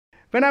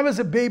When I was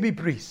a baby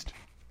priest,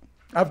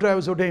 after I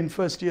was ordained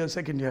first year,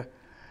 second year,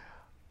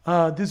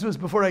 this was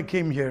before I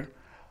came here.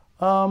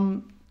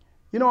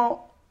 You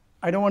know,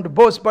 I don't want to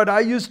boast, but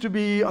I used to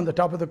be on the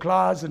top of the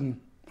class and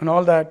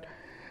all that.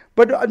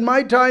 But at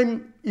my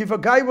time, if a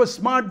guy was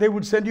smart, they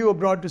would send you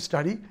abroad to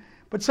study.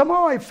 But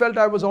somehow I felt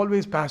I was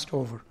always passed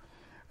over.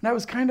 And I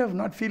was kind of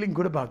not feeling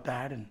good about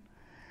that.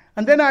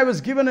 And then I was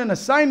given an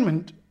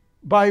assignment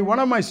by one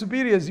of my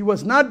superiors. He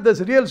was not the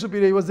real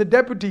superior, he was the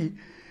deputy.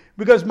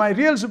 Because my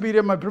real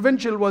superior, my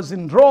provincial, was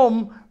in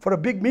Rome for a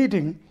big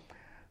meeting.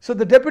 So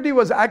the deputy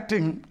was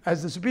acting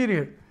as the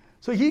superior.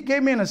 So he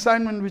gave me an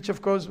assignment which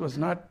of course was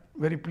not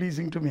very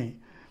pleasing to me.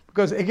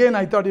 Because again,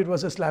 I thought it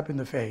was a slap in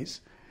the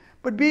face.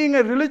 But being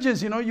a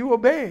religious, you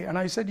obey. And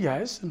I said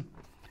yes. And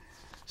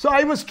so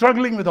I was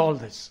struggling with all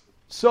this.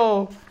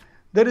 So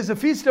there is a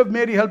Feast of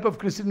Mary, Help of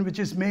Christian, which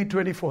is May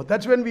 24th.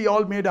 That's when we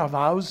all made our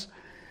vows.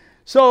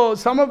 So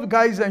some of the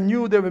guys I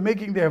knew, they were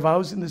making their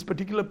vows in this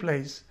particular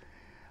place.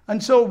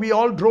 And so we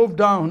all drove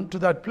down to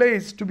that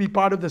place to be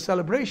part of the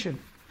celebration.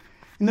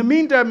 In the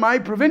meantime, my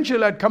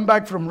provincial had come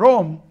back from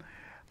Rome.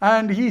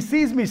 And he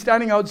sees me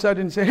standing outside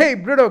and say, "Hey,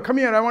 Brito, come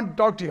here. I want to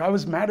talk to you." I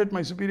was mad at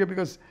my superior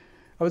because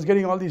I was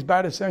getting all these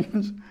bad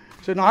assignments.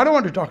 I said, "No, I don't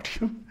want to talk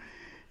to you."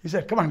 He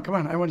said, come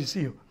on, I want to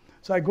see you.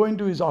 So I go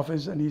into his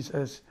office and he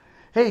says,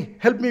 "Hey,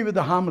 help me with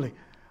the homily."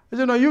 I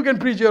said, "No, you can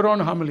preach your own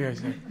homily," I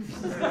said.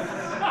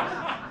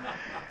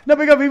 No,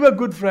 because we were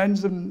good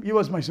friends and he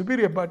was my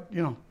superior, but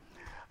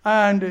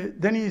And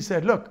then he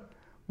said, "Look,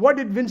 what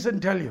did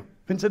Vincent tell you?"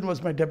 Vincent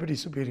was my deputy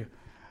superior.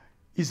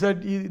 He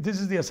said, "This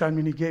is the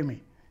assignment he gave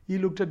me." He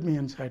looked at me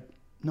and said,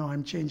 "No,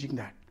 I'm changing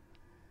that."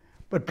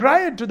 But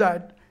prior to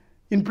that,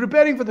 in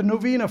preparing for the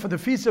novena for the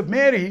Feast of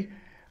Mary,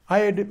 I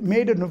had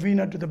made a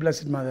novena to the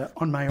Blessed Mother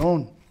on my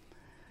own.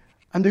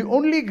 And the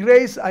only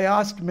grace I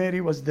asked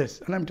Mary was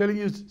this, and I'm telling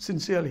you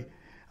sincerely.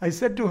 I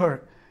said to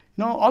her,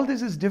 all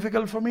this is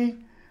difficult for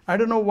me. I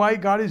don't know why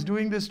God is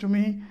doing this to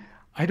me.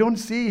 I don't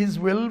see His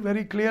will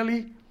very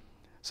clearly.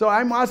 So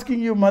I'm asking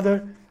you,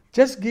 Mother,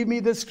 just give me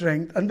the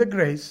strength and the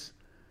grace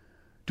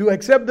to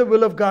accept the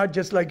will of God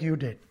just like you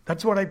did.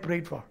 That's what I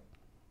prayed for.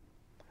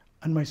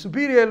 And my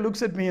superior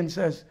looks at me and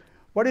says,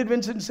 "What did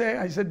Vincent say?"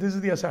 I said, "This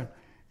is the assignment."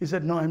 He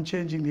said, "No, I'm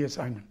changing the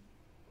assignment."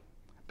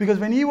 Because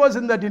when he was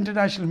in that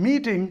international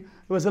meeting,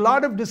 there was a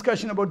lot of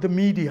discussion about the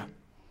media.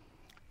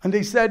 And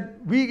they said,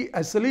 we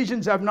as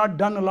Salesians have not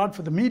done a lot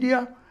for the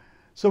media,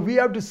 so we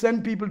have to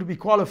send people to be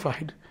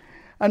qualified.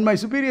 And my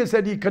superior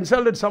said he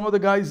consulted some of the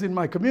guys in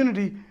my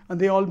community, and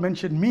they all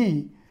mentioned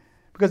me.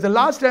 Because the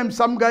last time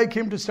some guy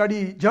came to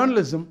study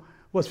journalism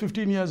was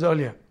 15 years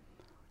earlier.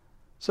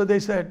 So they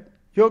said,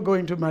 "You're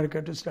going to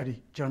America to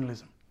study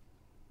journalism."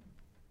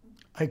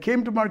 I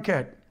came to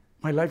Marquette.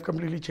 My life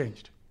completely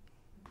changed.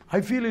 I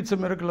feel it's a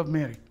miracle of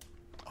Mary.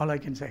 All I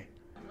can say.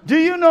 Do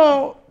you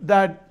know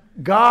that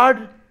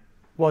God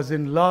was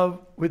in love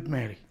with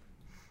Mary?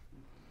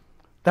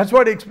 That's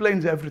what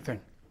explains everything.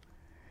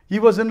 He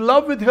was in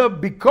love with her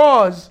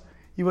because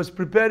He was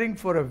preparing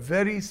for a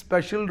very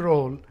special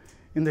role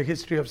in the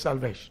history of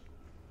salvation.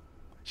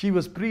 She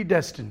was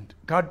predestined.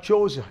 God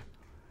chose her.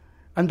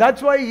 And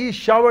that's why He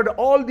showered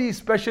all these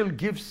special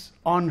gifts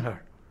on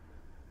her.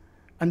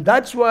 And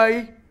that's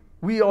why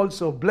we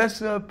also bless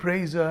her,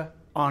 praise her,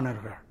 honor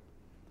her.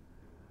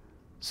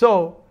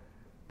 So,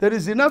 there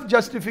is enough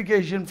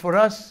justification for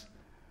us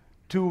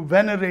to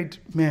venerate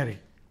Mary.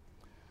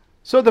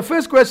 So the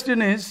first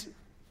question is,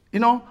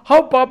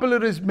 how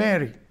popular is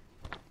Mary?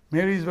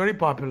 Mary is very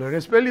popular,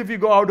 especially if you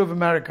go out of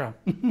America.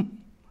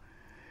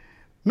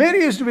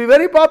 Mary used to be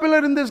very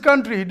popular in this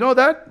country. You know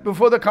that?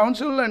 Before the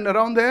council and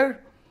around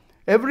there.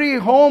 Every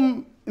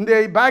home in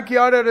their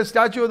backyard had a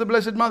statue of the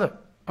Blessed Mother.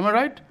 Am I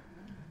right?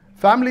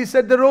 Family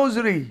said the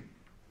rosary.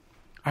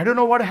 I don't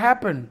know what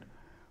happened.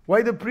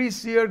 Why the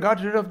priests here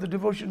got rid of the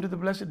devotion to the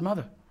Blessed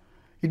Mother.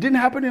 It didn't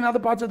happen in other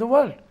parts of the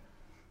world.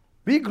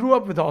 We grew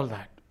up with all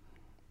that.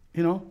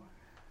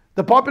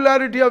 The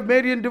popularity of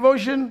Marian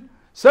devotion,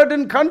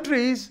 certain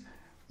countries,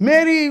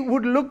 Mary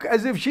would look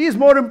as if she is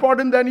more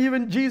important than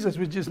even Jesus,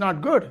 which is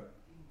not good.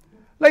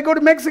 Like go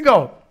to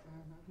Mexico,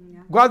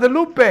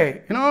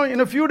 Guadalupe.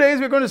 In a few days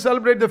we're going to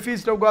celebrate the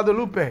Feast of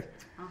Guadalupe.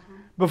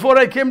 Before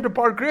I came to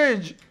Park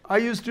Ridge, I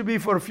used to be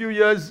for a few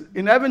years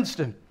in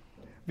Evanston.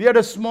 We had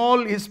a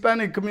small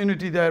Hispanic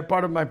community there,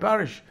 part of my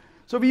parish.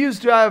 So we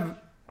used to have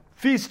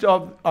Feast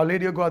of Our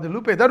Lady of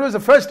Guadalupe. That was the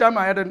first time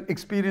I had an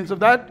experience of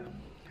that.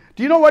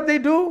 Do you know what they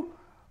do?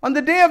 On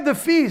the day of the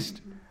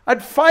feast,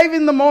 at 5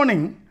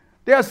 a.m,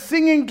 they are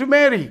singing to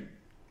Mary.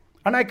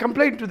 And I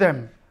complained to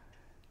them,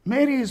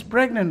 "Mary is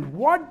pregnant.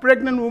 What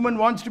pregnant woman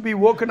wants to be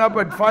woken up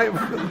at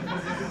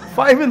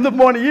 5 in the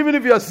morning, even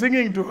if you are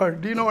singing to her?"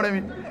 Do you know what I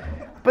mean?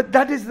 But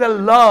that is the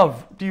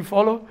love. Do you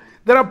follow?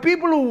 There are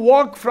people who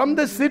walk from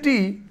the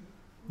city.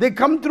 They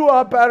come through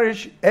our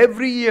parish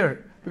every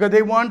year because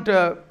they want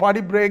a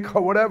party break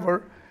or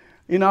whatever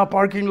in our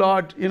parking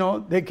lot.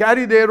 They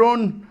carry their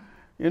own,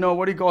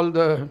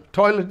 the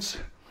toilets.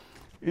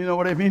 You know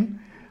what I mean?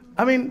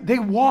 They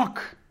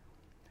walk.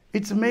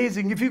 It's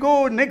amazing. If you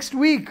go next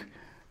week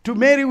to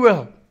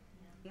Maryville,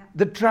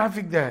 the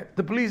traffic there.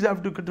 The police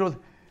have to control.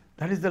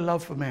 That is the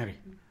love for Mary.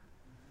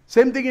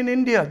 Same thing in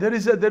India. There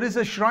is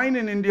a shrine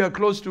in India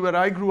close to where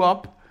I grew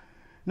up,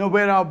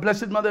 where our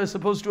Blessed Mother is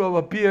supposed to have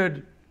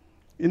appeared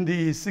in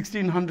the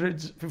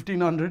 1600s,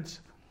 1500s.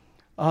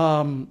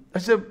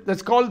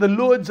 That's called the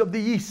Lourdes of the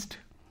East.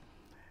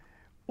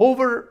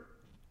 Over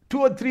 2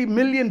 or 3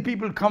 million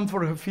people come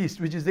for her feast,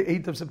 which is the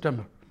 8th of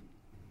September.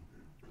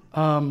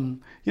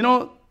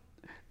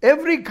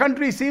 Every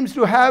country seems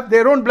to have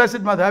their own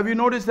Blessed Mother. Have you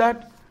noticed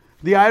that?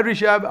 The Irish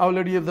have Our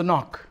Lady of the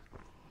Knock.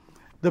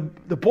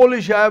 The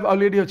Polish have Our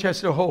Lady of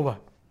Czestochowa.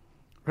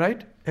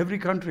 Right? Every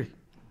country.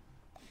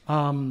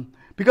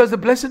 Because the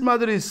Blessed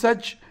Mother is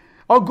such...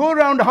 Or go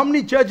around how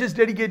many churches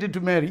dedicated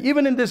to Mary.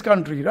 Even in this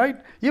country, right?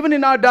 Even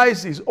in our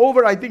diocese.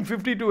 Over, I think,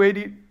 50 to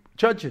 80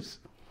 churches.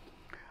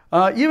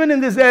 Even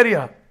in this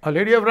area. Our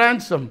Lady of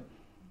Ransom.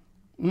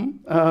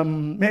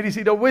 Mary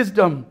Seat of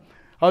Wisdom.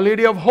 Our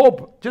Lady of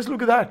Hope. Just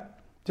look at that.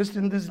 Just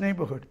in this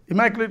neighborhood.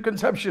 Immaculate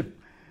Conception.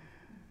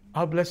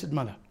 Our Blessed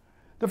Mother.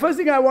 The first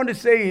thing I want to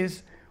say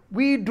is,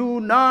 we do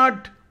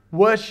not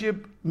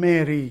worship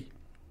Mary.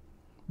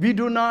 We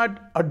do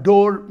not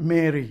adore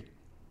Mary.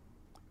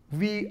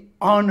 We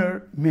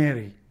honor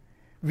Mary.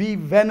 We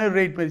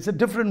venerate Mary. It's a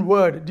different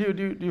word.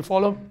 Do you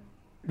follow?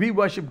 We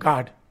worship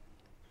God.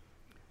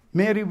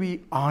 Mary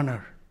we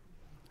honor.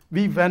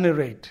 We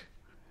venerate.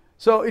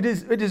 So it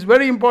is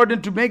very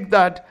important to make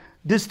that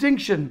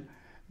distinction.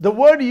 The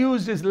word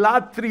used is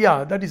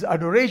latria, that is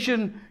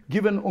adoration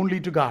given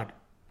only to God.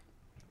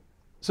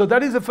 So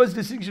that is the first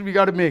distinction we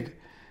got to make.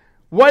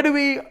 Why do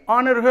we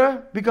honor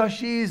her? Because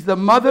she is the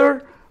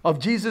mother of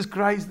Jesus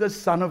Christ, the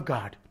Son of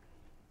God.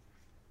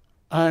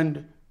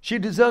 And she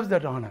deserves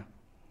that honor.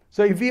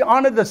 So if we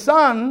honor the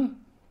Son,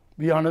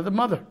 we honor the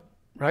mother,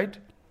 right?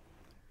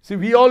 See,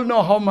 we all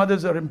know how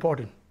mothers are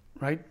important,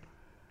 right?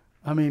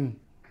 I mean,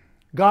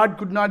 God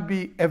could not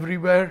be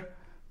everywhere.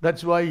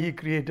 That's why He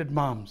created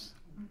moms.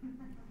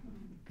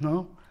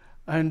 No?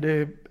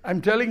 And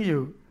I'm telling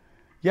you,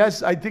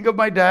 yes, I think of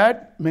my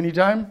dad many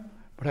times,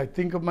 but I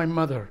think of my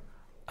mother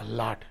a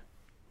lot.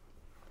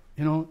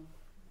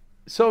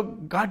 So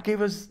God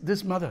gave us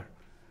this mother.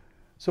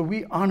 So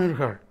we honor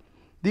her.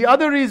 The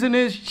other reason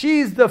is she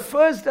is the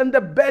first and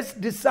the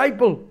best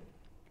disciple.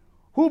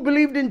 Who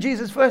believed in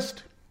Jesus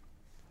first?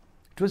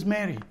 It was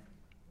Mary.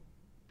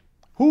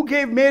 Who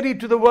gave Mary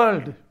to the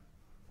world?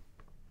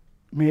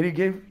 Mary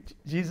gave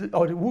Jesus,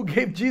 or who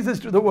gave Jesus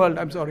to the world?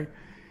 I'm sorry.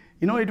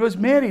 It was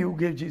Mary who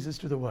gave Jesus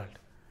to the world.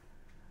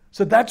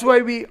 So that's why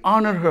we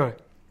honor her.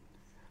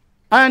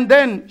 And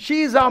then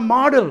she is our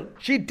model.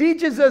 She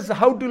teaches us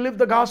how to live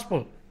the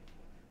gospel.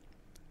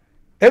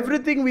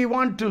 Everything we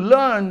want to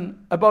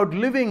learn about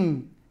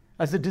living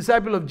as a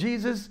disciple of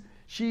Jesus,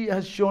 she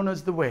has shown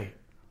us the way.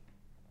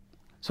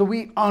 So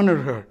we honor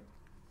her.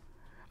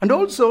 And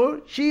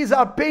also, she is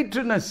our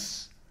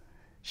patroness.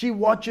 She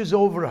watches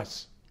over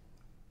us.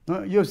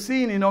 You've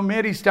seen,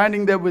 Mary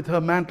standing there with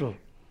her mantle.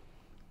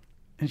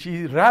 And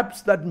she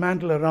wraps that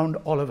mantle around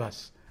all of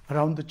us,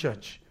 around the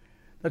church.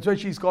 That's why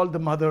she's called the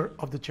mother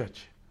of the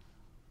church.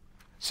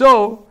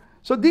 So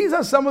these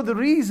are some of the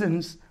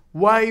reasons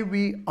why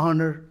we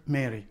honor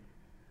Mary.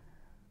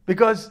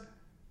 Because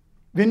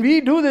when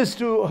we do this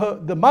to her,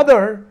 the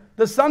mother,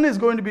 the Son is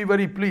going to be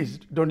very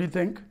pleased, don't you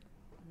think?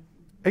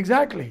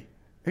 Exactly.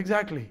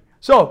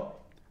 So,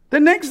 the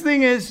next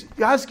thing is,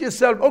 you ask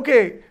yourself,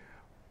 okay,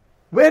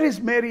 where is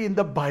Mary in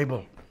the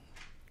Bible?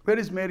 Where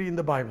is Mary in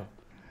the Bible?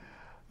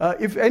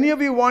 If any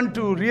of you want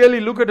to really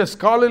look at a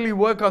scholarly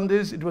work on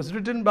this, it was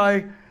written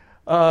by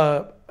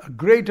a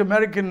great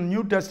American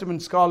New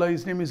Testament scholar.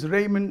 His name is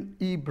Raymond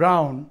E.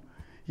 Brown.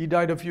 He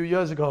died a few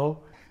years ago.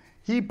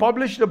 He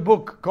published a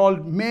book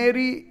called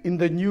Mary in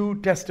the New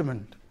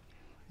Testament.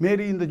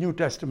 Mary in the New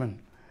Testament.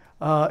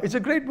 It's a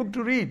great book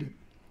to read.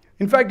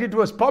 In fact, it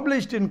was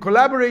published in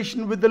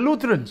collaboration with the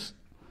Lutherans.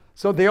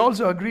 So they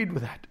also agreed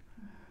with that.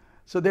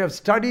 So they have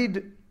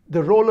studied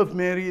the role of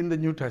Mary in the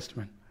New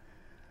Testament.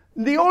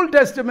 In the Old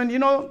Testament,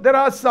 there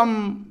are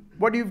some,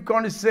 what you're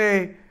going to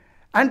say,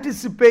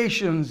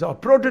 anticipations or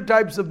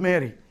prototypes of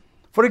Mary.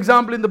 For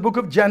example, in the book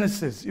of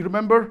Genesis, you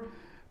remember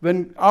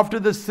when after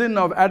the sin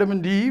of Adam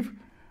and Eve,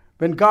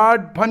 when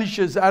God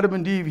punishes Adam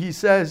and Eve, He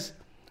says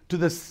to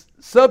the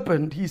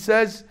serpent, He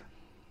says,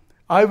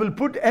 I will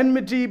put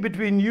enmity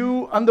between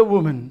you and the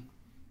woman,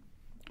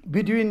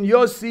 between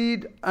your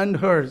seed and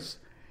hers.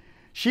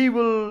 She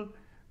will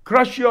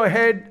crush your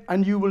head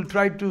and you will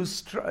try to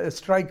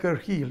strike her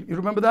heel. You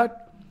remember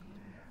that?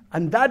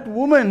 And that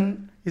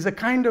woman is a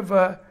kind of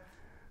a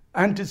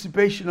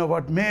anticipation of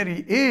what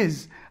Mary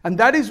is. And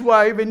that is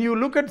why when you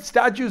look at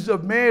statues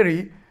of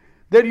Mary,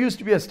 there used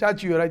to be a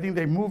statue, and I think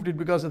they moved it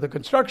because of the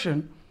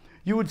construction,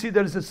 you would see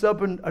there is a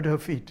serpent at her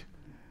feet.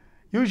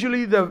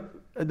 Usually the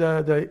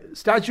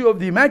statue of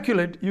the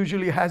Immaculate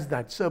usually has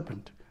that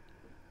serpent.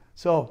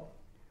 So,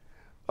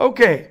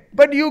 okay,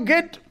 but you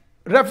get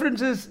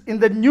references in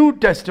the New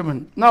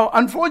Testament. Now,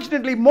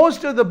 unfortunately,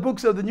 most of the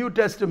books of the New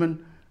Testament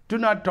do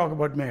not talk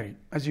about Mary,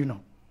 as you know.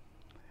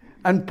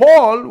 And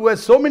Paul, who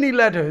has so many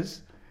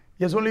letters,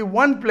 There's only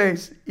one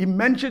place he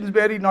mentions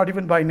Mary, not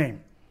even by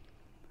name.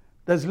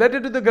 There's letter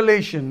to the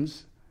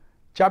Galatians,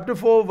 chapter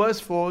 4, verse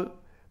 4,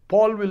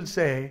 Paul will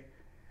say,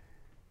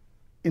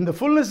 in the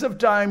fullness of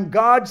time,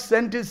 God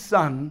sent his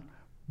Son,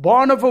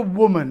 born of a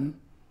woman,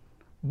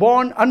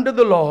 born under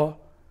the law,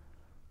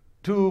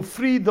 to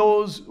free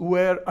those who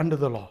were under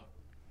the law.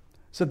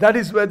 So that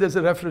is where there's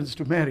a reference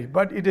to Mary.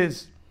 But it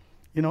is,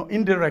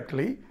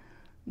 indirectly,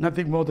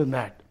 nothing more than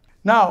that.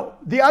 Now,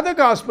 the other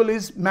gospel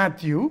is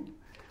Matthew.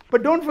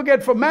 But don't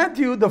forget, for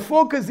Matthew, the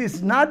focus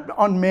is not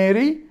on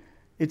Mary,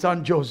 it's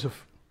on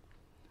Joseph.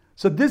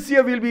 So this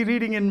year we'll be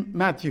reading in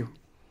Matthew.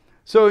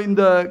 So in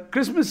the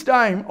Christmas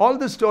time, all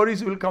the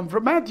stories will come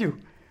from Matthew.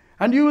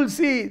 And you will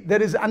see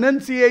there is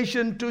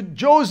annunciation to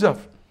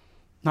Joseph,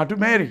 not to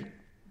Mary.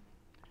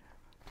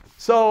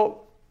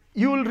 So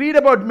you will read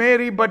about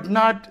Mary, but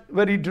not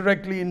very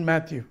directly in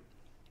Matthew.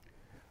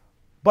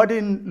 But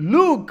in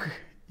Luke,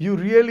 you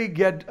really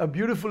get a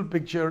beautiful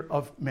picture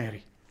of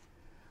Mary.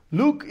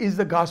 Luke is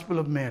the Gospel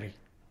of Mary.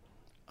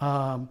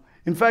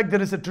 In fact,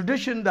 there is a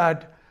tradition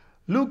that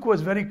Luke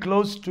was very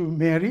close to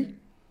Mary,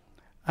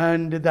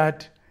 and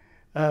that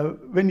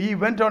when he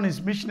went on his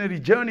missionary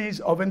journeys,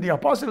 or when the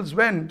apostles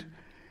went,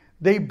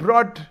 they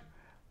brought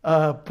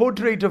a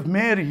portrait of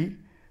Mary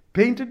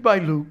painted by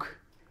Luke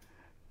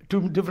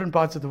to different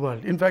parts of the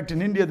world. In fact,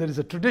 in India, there is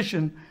a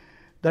tradition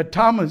that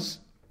Thomas,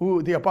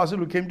 the apostle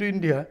who came to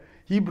India,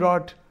 he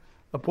brought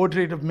a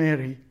portrait of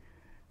Mary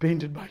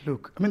painted by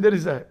Luke. I mean, there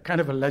is a kind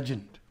of a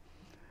legend.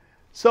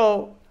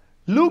 So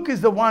Luke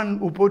is the one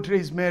who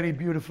portrays Mary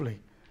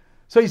beautifully.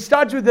 So he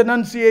starts with the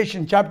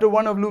Annunciation, chapter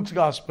 1 of Luke's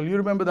Gospel. You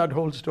remember that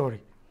whole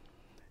story.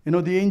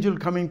 The angel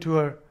coming to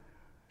her,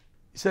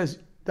 he says,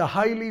 the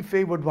highly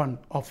favored one,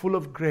 or full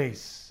of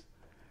grace.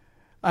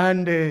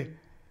 And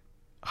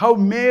how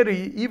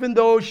Mary, even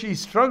though she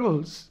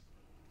struggles,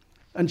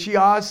 and she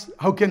asks,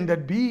 how can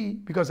that be?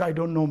 Because I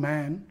don't know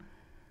man.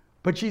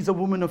 But she's a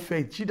woman of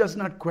faith. She does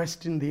not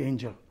question the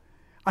angel.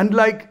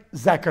 Unlike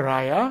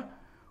Zechariah,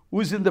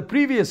 who's in the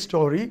previous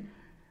story,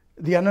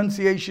 the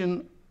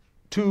Annunciation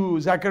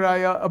to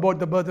Zechariah about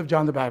the birth of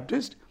John the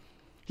Baptist,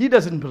 he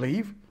doesn't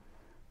believe,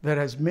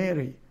 whereas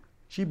Mary,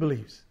 she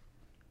believes.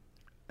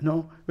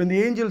 When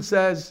the angel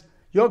says,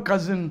 your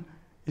cousin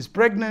is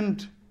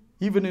pregnant,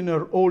 even in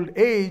her old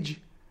age,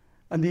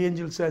 and the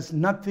angel says,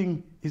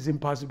 nothing is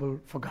impossible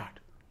for God.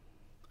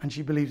 And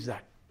she believes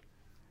that.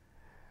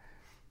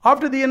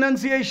 After the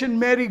Annunciation,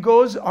 Mary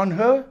goes on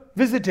her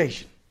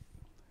visitation.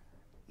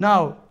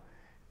 Now,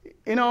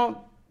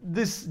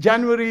 this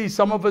January,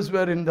 some of us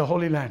were in the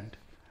Holy Land.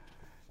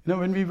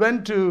 When we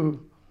went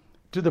to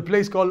the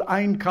place called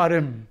Ein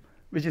Karim,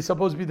 which is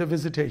supposed to be the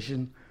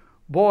visitation,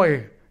 boy,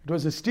 it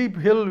was a steep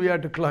hill we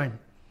had to climb.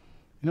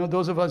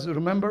 Those of us who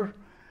remember.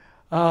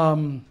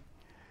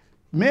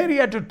 Mary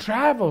had to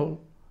travel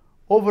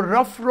over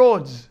rough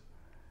roads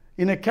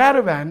in a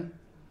caravan,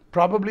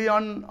 probably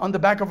on the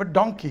back of a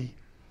donkey.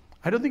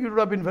 I don't think it would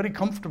have been very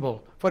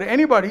comfortable for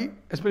anybody,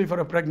 especially for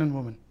a pregnant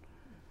woman.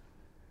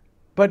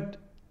 But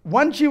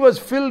once she was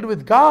filled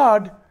with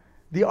God,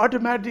 the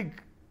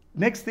automatic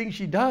next thing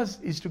she does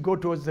is to go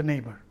towards the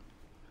neighbor.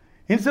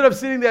 Instead of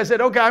sitting there,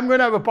 said, okay, I'm going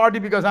to have a party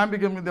because I'm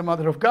becoming the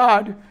mother of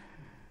God.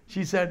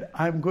 She said,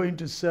 I'm going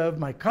to serve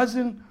my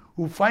cousin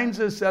who finds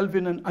herself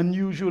in an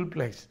unusual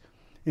place.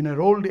 In her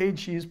old age,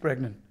 she is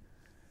pregnant.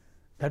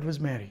 That was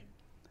Mary.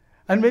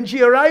 And when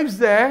she arrives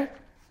there,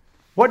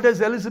 what does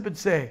Elizabeth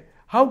say?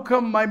 How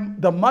come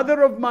the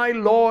mother of my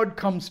Lord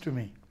comes to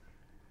me?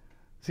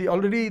 See,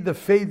 already the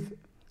faith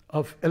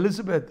of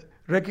Elizabeth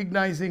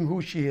recognizing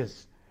who she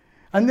is.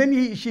 And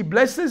then she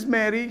blesses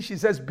Mary. She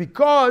says,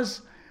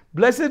 because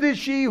blessed is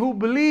she who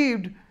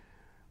believed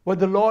what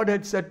the Lord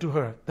had said to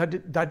her,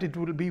 that it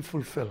will be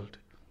fulfilled.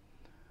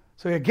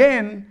 So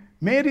again,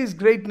 Mary's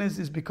greatness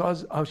is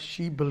because of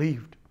she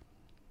believed.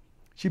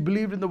 She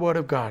believed in the word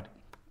of God.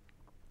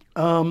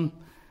 And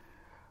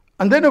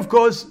then, of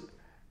course,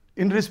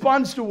 in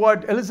response to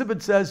what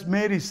Elizabeth says,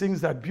 Mary sings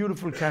that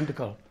beautiful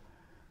canticle,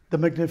 the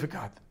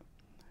Magnificat.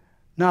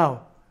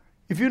 Now,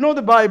 if you know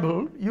the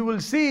Bible, you will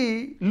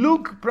see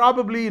Luke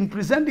probably in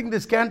presenting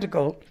this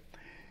canticle,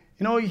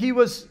 he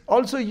was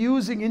also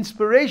using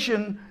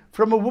inspiration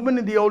from a woman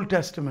in the Old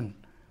Testament.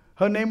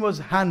 Her name was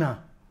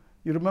Hannah.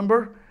 You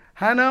remember?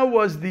 Hannah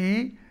was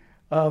the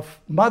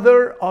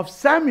mother of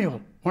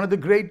Samuel, one of the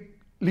great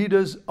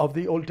leaders of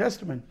the Old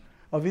Testament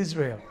of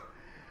Israel.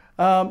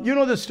 You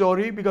know the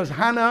story because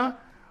Hannah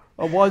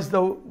was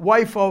the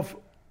wife of,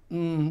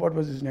 what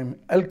was his name?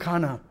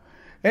 Elkanah.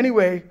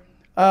 Anyway,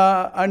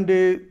 and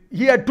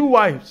he had 2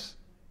 wives.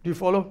 Do you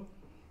follow?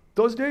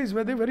 Those days,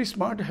 were they very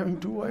smart having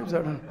 2 wives?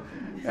 I don't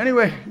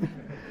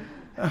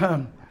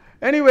know.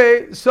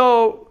 Anyway,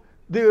 so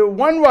the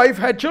one wife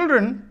had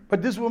children,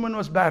 but this woman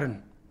was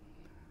barren.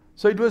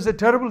 So it was a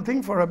terrible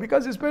thing for her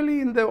because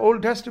especially in the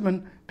Old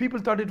Testament,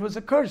 people thought it was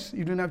a curse.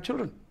 You didn't have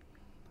children.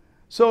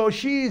 So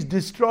she is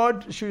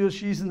distraught.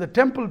 She's in the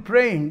temple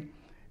praying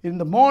in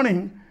the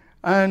morning,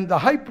 and the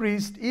high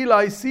priest,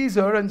 Eli, sees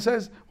her and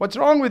says, what's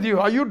wrong with you?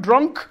 Are you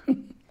drunk?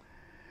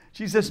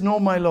 She says, no,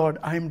 my Lord,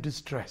 I am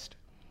distressed.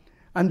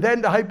 And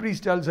then the high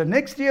priest tells her,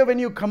 next year when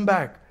you come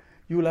back,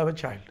 you will have a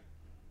child.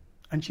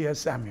 And she has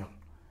Samuel.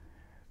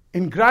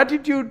 In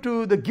gratitude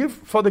to the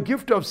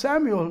gift of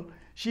Samuel,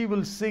 she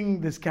will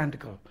sing this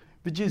canticle,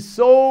 which is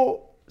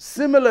so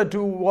similar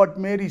to what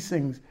Mary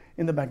sings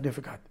in the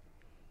Magnificat.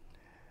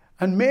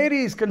 And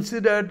Mary is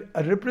considered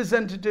a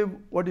representative,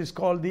 what is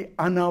called the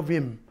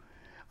Anavim.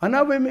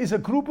 Anavim is a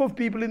group of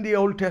people in the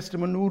Old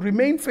Testament who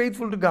remained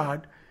faithful to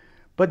God,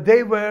 but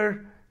they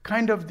were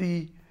kind of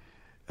the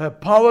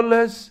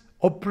powerless,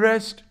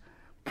 oppressed,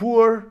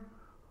 poor,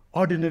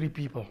 ordinary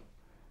people.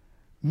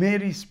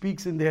 Mary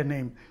speaks in their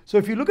name. So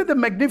if you look at the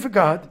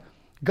Magnificat,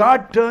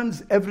 God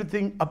turns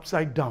everything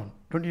upside down.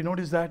 Don't you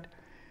notice that?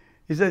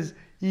 He says,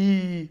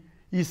 He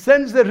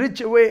sends the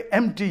rich away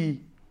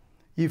empty.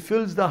 He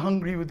fills the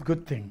hungry with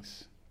good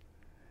things.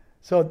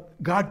 So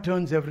God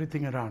turns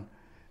everything around.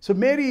 So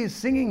Mary is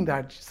singing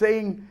that,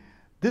 saying,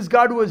 this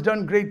God who has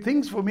done great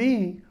things for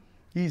me,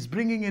 He's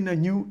bringing in a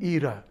new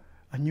era,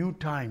 a new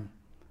time,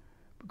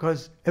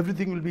 because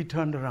everything will be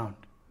turned around.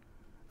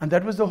 And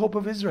that was the hope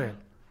of Israel.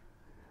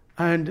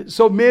 And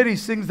so Mary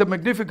sings the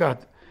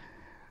Magnificat.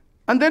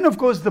 And then, of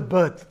course, the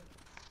birth,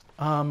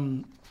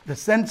 the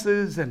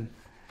census, and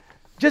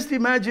just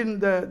imagine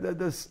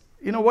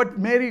what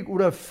Mary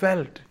would have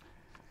felt.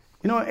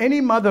 Any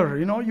mother,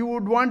 you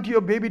would want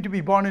your baby to be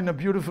born in a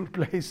beautiful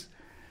place.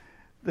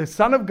 The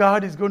Son of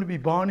God is going to be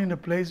born in a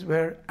place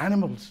where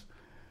animals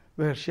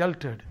were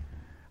sheltered.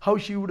 How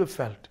she would have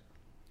felt.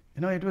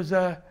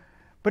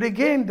 But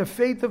again, the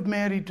faith of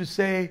Mary to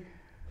say,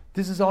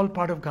 this is all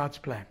part of God's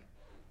plan.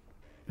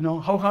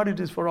 How hard it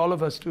is for all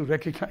of us to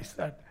recognize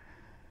that.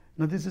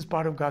 This is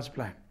part of God's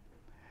plan.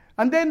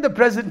 And then the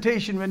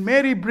presentation, when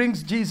Mary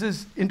brings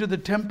Jesus into the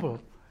temple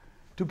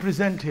to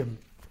present him.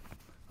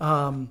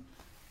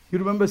 You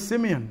remember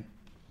Simeon,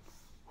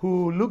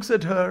 who looks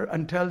at her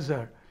and tells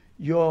her,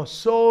 your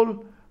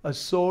soul a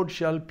sword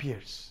shall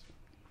pierce.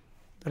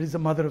 That is the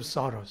mother of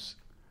sorrows.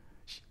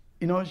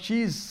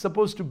 She is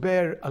supposed to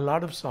bear a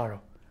lot of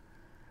sorrow.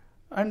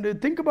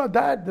 And think about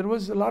that. There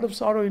was a lot of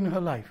sorrow in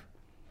her life.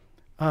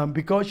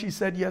 Because she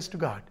said yes to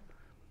God.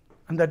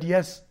 And that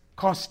yes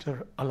cost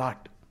her a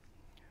lot.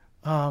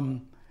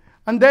 And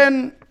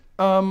then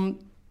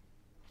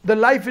the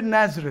life in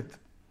Nazareth.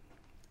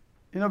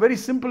 Very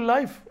simple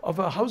life of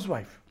a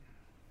housewife.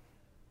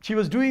 She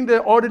was doing the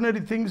ordinary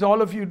things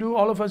all of you do,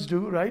 all of us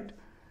do, right?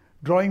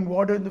 Drawing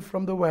water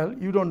from the well.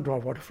 You don't draw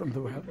water from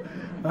the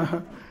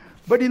well.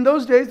 But in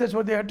those days, that's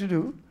what they had to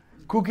do.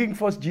 Cooking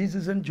for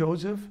Jesus and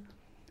Joseph.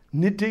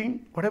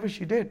 Knitting, whatever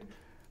she did.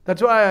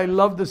 That's why I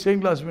love the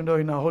stained glass window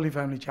in our Holy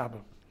Family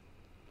Chapel.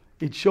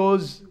 It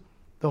shows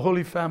the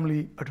Holy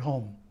Family at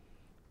home.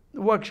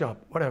 The workshop,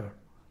 whatever.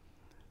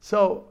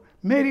 So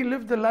Mary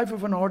lived the life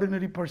of an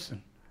ordinary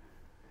person.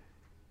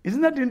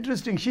 Isn't that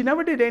interesting? She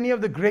never did any of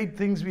the great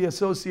things we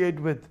associate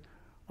with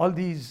all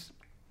these,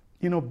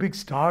 big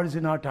stars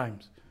in our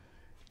times.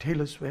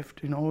 Taylor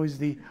Swift, is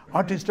the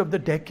artist of the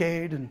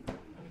decade and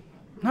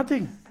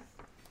nothing.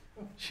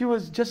 She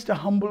was just a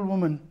humble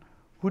woman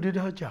who did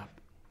her job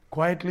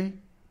quietly,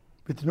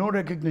 with no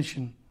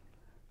recognition.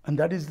 And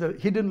that is the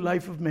hidden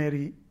life of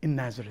Mary in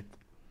Nazareth.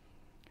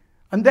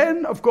 And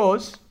then, of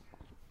course,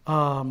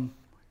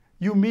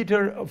 you meet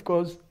her, of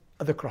course,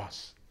 at the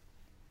cross.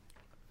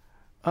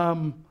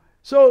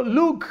 So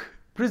Luke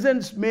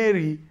presents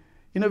Mary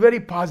in a very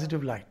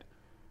positive light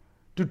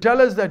to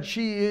tell us that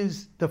she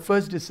is the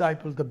first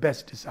disciple, the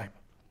best disciple.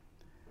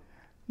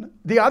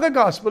 The other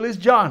gospel is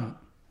John.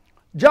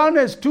 John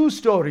has two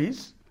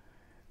stories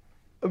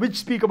which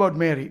speak about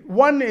Mary.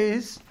 One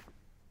is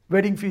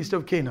wedding feast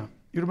of Cana.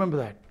 You remember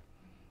that?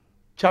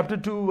 Chapter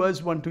 2,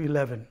 verse 1 to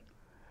 11.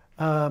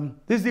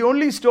 This is the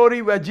only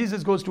story where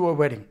Jesus goes to a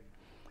wedding.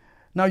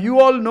 Now, you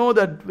all know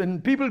that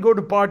when people go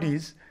to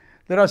parties,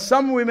 there are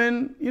some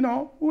women,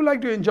 who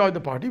like to enjoy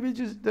the party,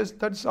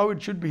 that's how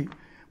it should be.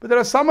 But there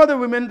are some other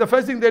women, the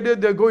first thing they do,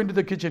 they go into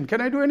the kitchen.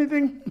 Can I do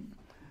anything?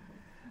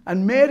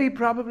 And Mary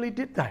probably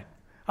did that.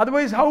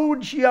 Otherwise, how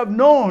would she have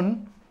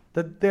known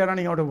that they are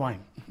running out of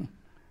wine?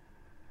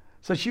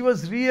 So she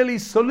was really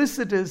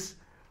solicitous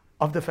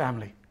of the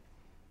family,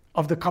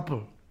 of the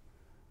couple.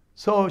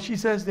 So she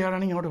says they are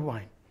running out of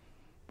wine.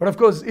 But of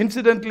course,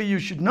 incidentally, you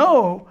should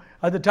know,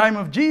 at the time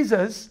of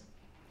Jesus,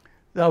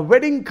 the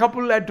wedding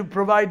couple had to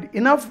provide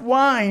enough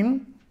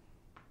wine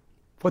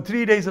for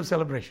 3 days of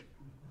celebration.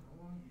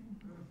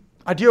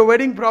 At your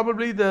wedding,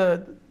 probably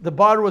the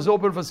bar was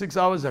open for 6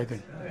 hours, I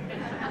think.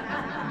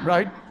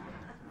 Right?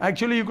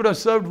 Actually, you could have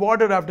served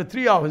water after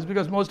 3 hours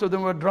because most of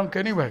them were drunk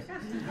anyway.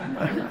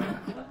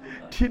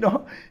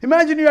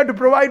 Imagine you had to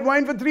provide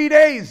wine for 3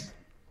 days.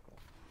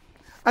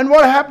 And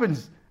what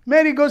happens?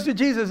 Mary goes to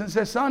Jesus and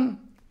says, son,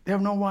 they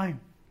have no wine.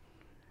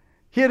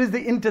 Here is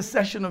the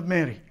intercession of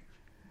Mary.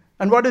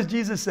 And what does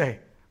Jesus say?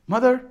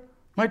 Mother,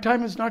 my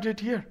time is not yet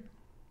here.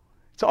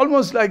 It's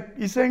almost like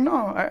he's saying,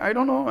 no, I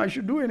don't know, I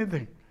should do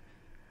anything.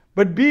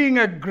 But being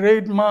a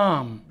great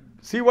mom,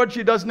 see what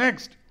she does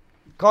next.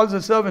 Calls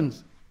her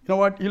servants. You know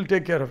what? He'll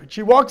take care of it.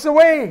 She walks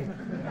away.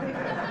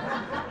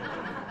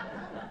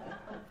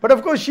 But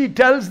of course she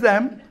tells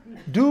them,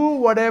 do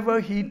whatever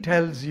he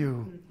tells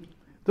you.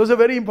 Those are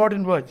very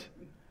important words.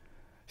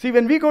 See,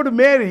 when we go to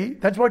Mary,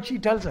 that's what she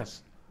tells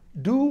us.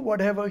 Do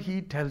whatever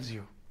he tells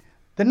you.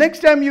 The next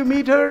time you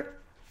meet her,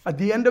 at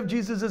the end of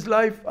Jesus'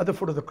 life, at the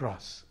foot of the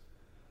cross.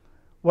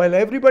 While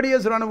everybody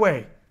has run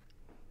away,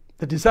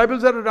 the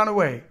disciples are run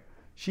away,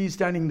 she is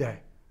standing there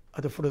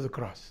at the foot of the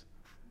cross.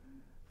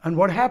 And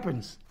what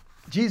happens?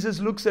 Jesus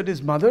looks at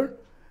his mother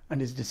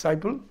and his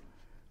disciple,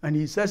 and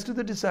he says to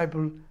the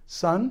disciple,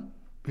 son,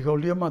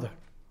 behold your mother.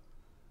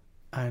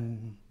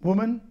 And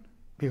woman,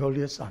 behold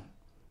your son.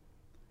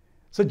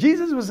 So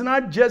Jesus was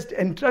not just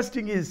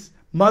entrusting his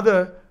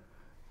mother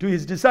to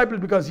his disciple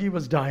because he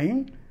was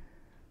dying.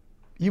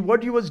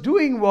 What he was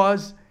doing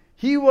was,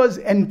 he was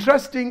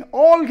entrusting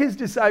all his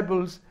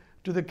disciples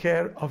to the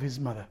care of his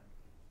mother.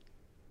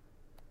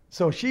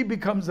 So she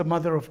becomes the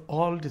mother of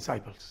all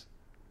disciples.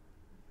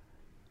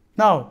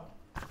 Now,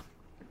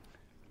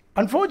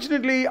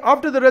 unfortunately,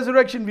 after the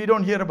resurrection, we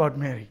don't hear about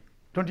Mary.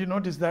 Don't you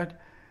notice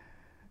that?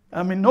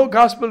 I mean, no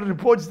gospel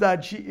reports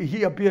that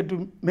he appeared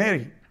to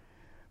Mary.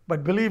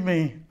 But believe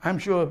me, I'm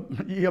sure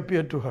he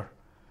appeared to her.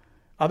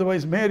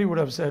 Otherwise, Mary would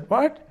have said,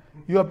 what?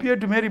 You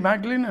appeared to Mary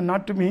Magdalene and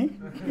not to me?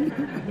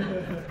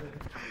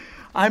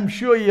 I'm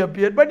sure he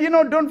appeared. But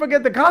don't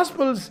forget the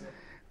Gospels.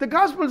 The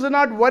Gospels are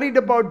not worried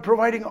about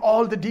providing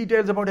all the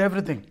details about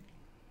everything.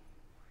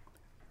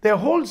 Their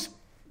whole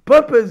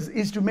purpose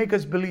is to make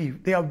us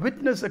believe. They are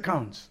witness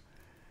accounts.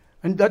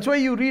 And that's why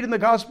you read in the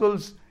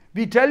Gospels,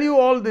 we tell you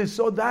all this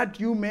so that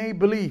you may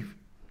believe.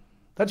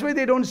 That's why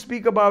they don't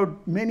speak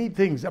about many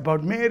things,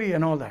 about Mary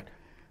and all that.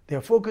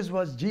 Their focus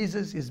was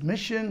Jesus, his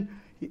mission,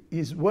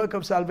 his work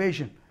of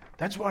salvation.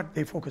 That's what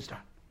they focused on.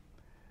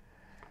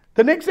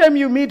 The next time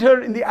you meet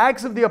her in the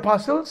Acts of the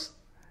Apostles,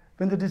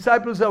 when the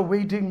disciples are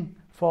waiting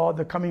for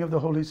the coming of the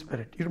Holy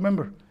Spirit. You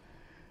remember?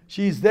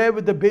 She is there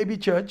with the baby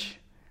church,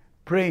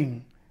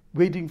 praying,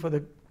 waiting for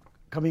the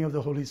coming of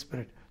the Holy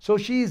Spirit. So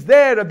she is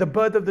there at the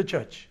birth of the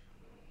church.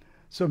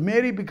 So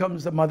Mary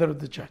becomes the mother of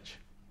the church.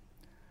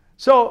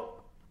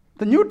 So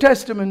the New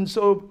Testament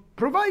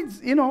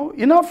provides,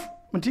 enough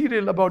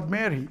material about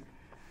Mary.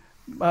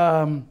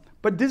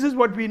 But this is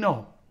what we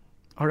know.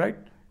 All right?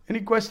 Any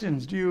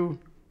questions?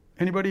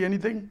 Anybody,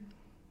 anything?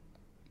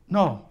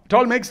 No. It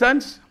all makes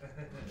sense?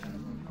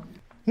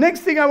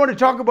 Next thing I want to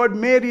talk about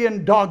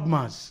Marian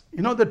dogmas.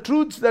 The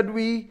truths that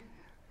we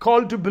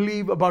call to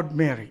believe about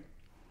Mary.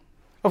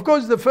 Of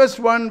course, the first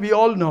one we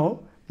all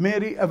know,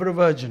 Mary ever a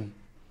virgin.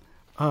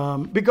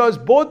 Because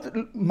both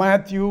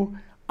Matthew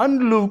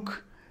and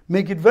Luke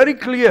make it very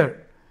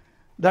clear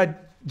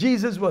that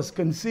Jesus was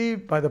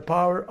conceived by the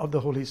power of the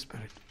Holy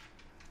Spirit.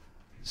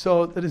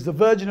 So there is the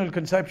virginal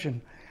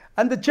conception.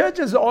 And the church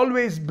has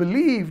always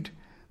believed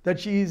that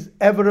she is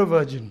ever a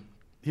virgin.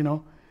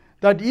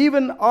 That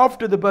even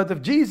after the birth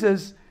of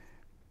Jesus,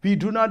 we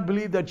do not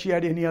believe that she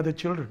had any other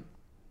children.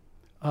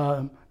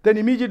 Then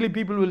immediately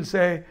people will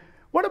say,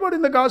 what about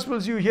in the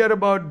Gospels you hear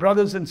about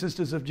brothers and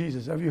sisters of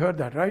Jesus? Have you heard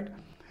that, right?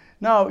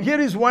 Now, here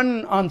is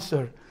one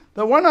answer.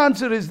 The one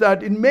answer is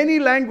that in many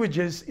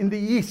languages in the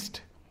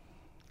East,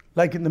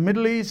 like in the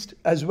Middle East,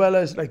 as well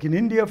as like in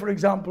India, for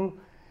example,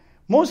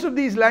 most of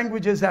these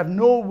languages have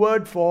no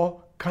word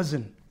for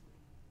cousin.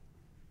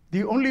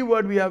 The only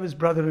word we have is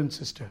brother and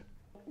sister.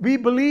 We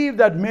believe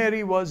that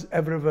Mary was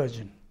ever a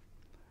virgin.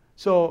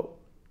 So,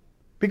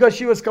 because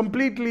she was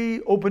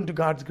completely open to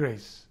God's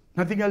grace.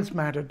 Nothing else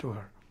mattered to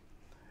her.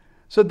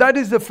 So that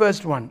is the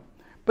first one.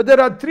 But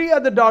there are three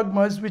other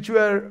dogmas which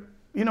were,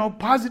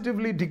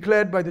 positively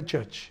declared by the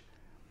church.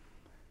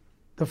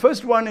 The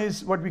first one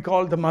is what we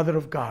call the Mother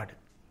of God.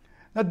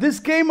 Now this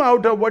came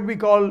out of what we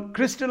call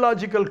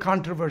Christological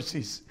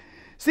controversies.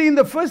 See, in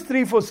the first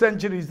 3-4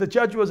 centuries, the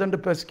church was under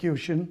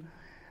persecution.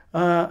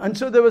 And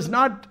so there was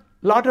not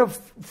a lot of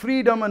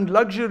freedom and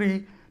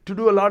luxury to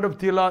do a lot of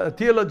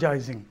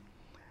theologizing.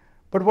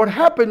 But what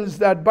happens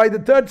that by the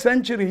 3rd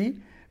century,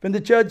 when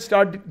the church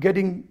started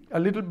getting a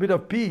little bit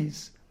of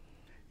peace,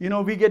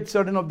 we get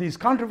certain of these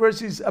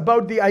controversies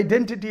about the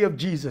identity of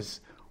Jesus.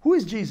 Who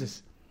is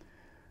Jesus?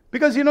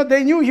 Because,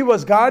 they knew he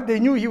was God, they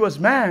knew he was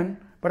man,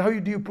 but how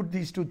do you put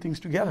these two things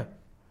together?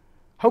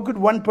 How could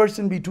one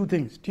person be two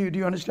things? Do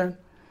you understand?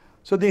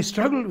 So they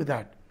struggled with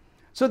that.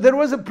 So there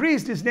was a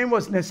priest, his name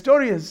was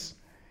Nestorius.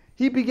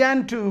 He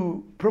began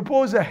to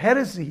propose a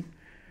heresy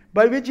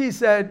by which he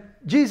said,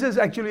 Jesus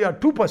actually are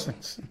two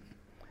persons.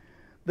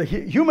 The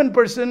human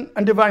person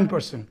and divine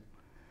person.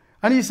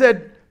 And he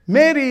said,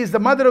 Mary is the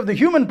mother of the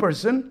human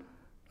person,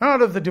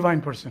 not of the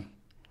divine person.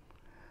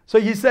 So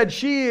he said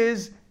she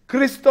is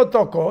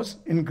Christotokos,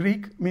 in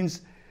Greek,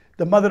 means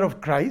the mother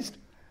of Christ,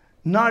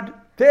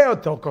 not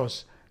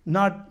Theotokos,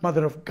 not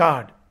mother of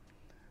God.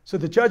 So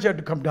the church had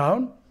to come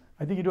down.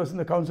 I think it was in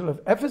the Council of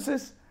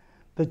Ephesus.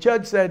 The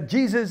church said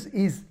Jesus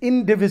is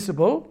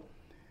indivisible,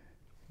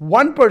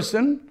 one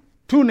person,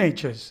 two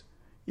natures.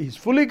 He is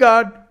fully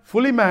God,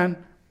 fully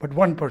man, but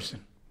one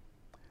person.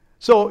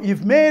 So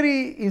if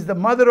Mary is the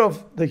mother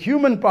of the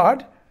human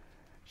part,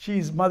 she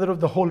is mother of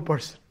the whole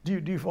person. Do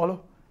you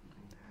follow?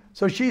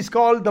 So she is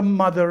called the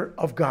Mother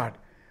of God.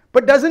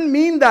 But doesn't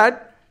mean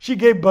that she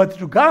gave birth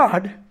to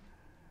God,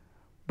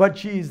 but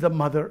she is the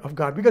mother of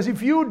God. Because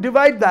if you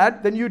divide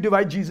that, then you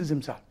divide Jesus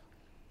himself.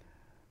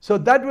 So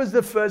that was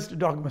the first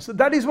dogma. So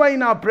that is why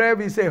in our prayer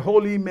we say,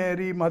 Holy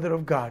Mary, Mother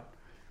of God,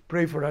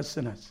 pray for us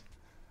sinners.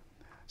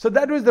 So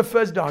that was the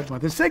first dogma.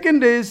 The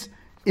second is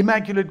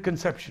Immaculate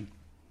Conception.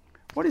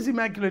 What is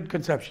Immaculate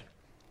Conception?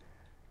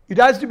 It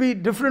has to be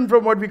different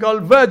from what we call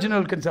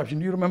virginal conception.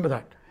 You remember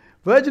that?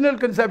 Virginal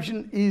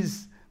conception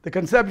is the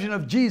conception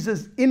of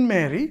Jesus in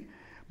Mary,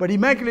 but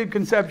Immaculate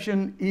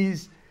Conception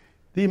is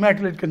the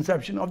Immaculate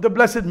Conception of the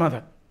Blessed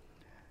Mother.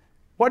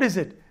 What is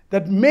it?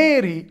 That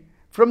Mary,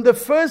 from the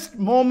first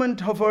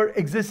moment of her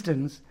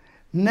existence,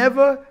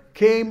 never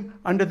came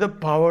under the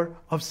power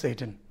of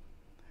Satan.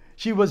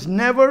 She was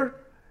never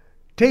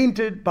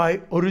tainted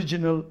by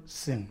original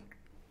sin.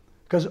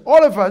 Because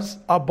all of us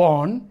are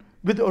born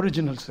with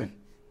original sin.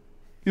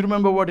 You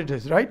remember what it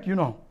is, right? You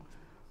know.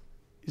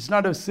 It's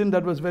not a sin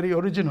that was very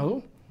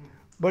original,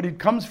 but it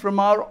comes from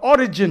our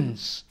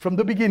origins, from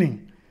the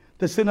beginning.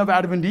 The sin of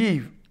Adam and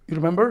Eve. You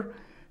remember?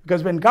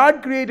 Because when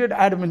God created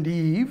Adam and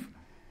Eve,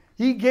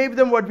 He gave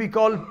them what we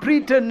call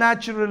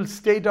preternatural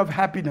state of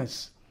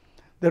happiness.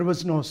 There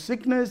was no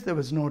sickness, there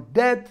was no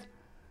death,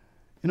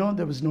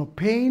 there was no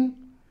pain.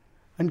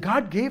 And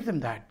God gave them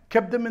that,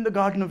 kept them in the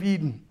Garden of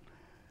Eden.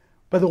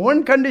 But the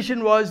one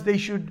condition was they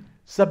should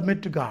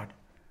submit to God.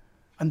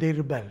 And they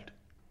rebelled.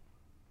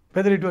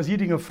 Whether it was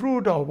eating a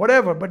fruit or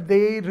whatever, but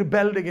they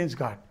rebelled against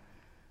God.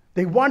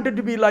 They wanted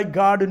to be like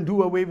God and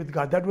do away with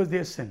God. That was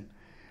their sin.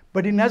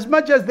 But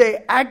inasmuch as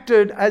they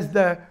acted as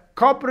the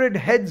corporate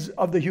heads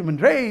of the human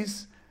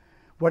race,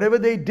 whatever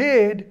they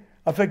did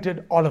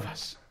affected all of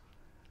us.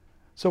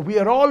 So we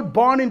are all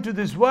born into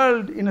this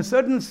world, in a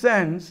certain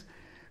sense,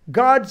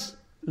 God's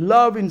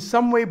love in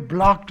some way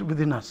blocked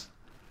within us.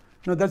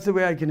 That's the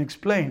way I can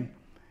explain.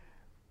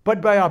 But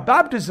by our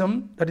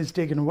baptism, that is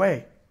taken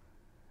away.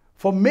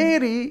 For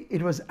Mary,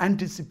 it was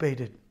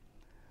anticipated.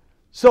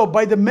 So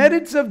by the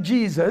merits of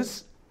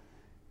Jesus,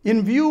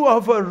 in view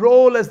of her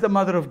role as the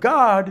Mother of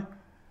God,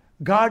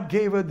 God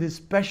gave her this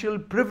special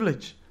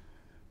privilege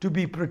to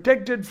be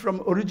protected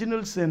from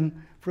original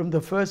sin from the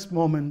first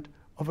moment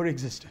of her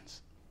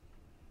existence.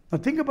 Now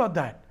think about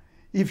that.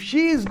 If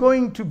she is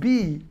going to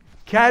be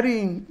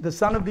carrying the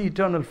Son of the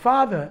Eternal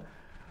Father,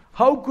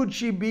 how could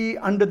she be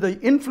under the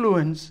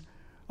influence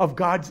of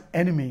God's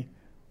enemy,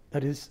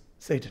 that is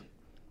Satan?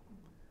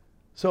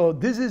 So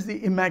this is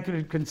the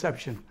Immaculate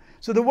Conception.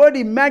 So the word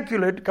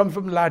immaculate comes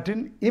from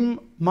Latin,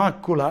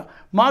 immacula.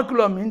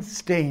 Macula means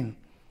stain.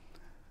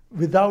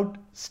 Without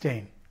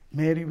stain.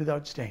 Mary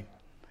without stain.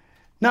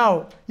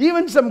 Now,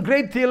 even some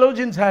great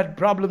theologians had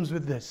problems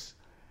with this,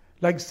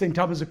 like St.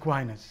 Thomas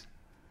Aquinas.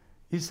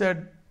 He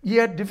said, he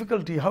had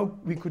difficulty how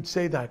we could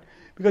say that.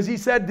 Because he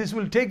said this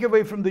will take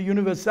away from the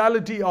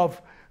universality of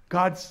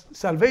God's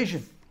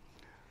salvation.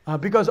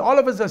 Because all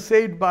of us are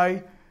saved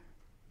by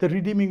the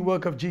redeeming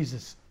work of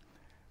Jesus.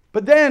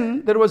 But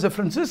then there was a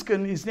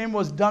Franciscan, his name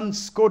was Duns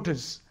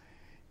Scotus.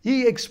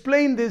 He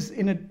explained this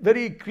in a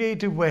very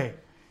creative way.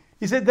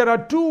 He said there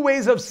are two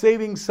ways of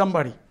saving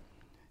somebody.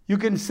 You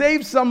can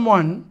save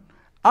someone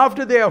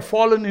after they have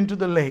fallen into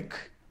the lake.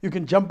 You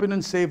can jump in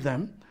and save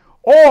them.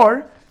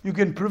 Or you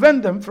can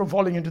prevent them from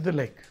falling into the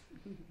lake.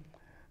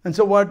 And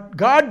so what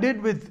God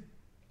did with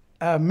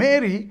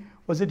Mary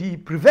was that He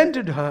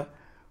prevented her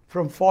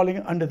from falling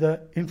under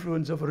the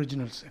influence of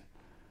original sin.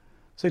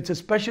 So it's a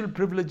special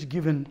privilege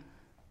given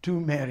to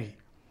Mary.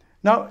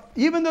 Now,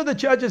 even though the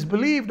church has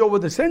believed over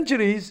the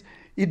centuries,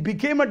 it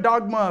became a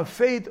dogma of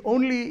faith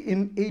only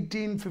in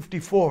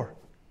 1854.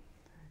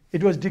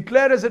 It was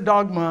declared as a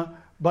dogma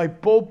by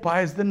Pope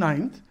Pius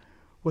IX,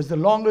 was the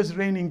longest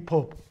reigning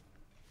pope.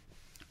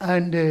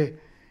 And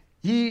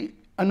he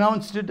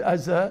announced it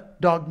as a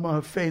dogma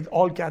of faith.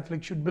 All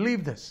Catholics should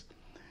believe this.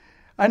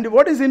 And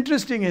what is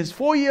interesting is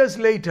 4 years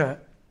later,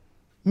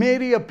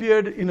 Mary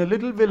appeared in a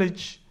little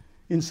village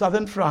in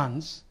southern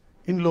France,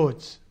 in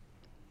Lourdes,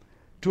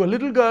 to a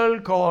little girl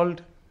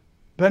called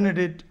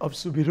Bernadette of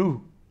Soubirous.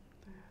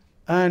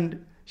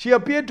 And she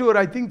appeared to her,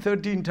 I think,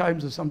 13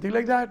 times or something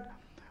like that.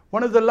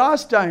 One of the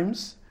last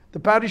times, the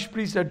parish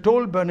priest had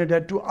told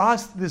Bernadette to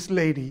ask this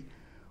lady,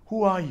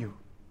 "Who are you?"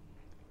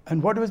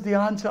 And what was the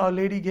answer Our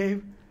Lady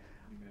gave?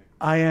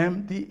 "I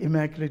am the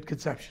Immaculate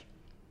Conception."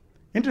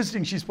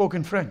 Interesting, she spoke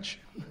in French.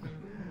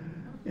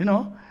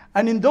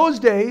 And in those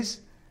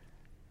days,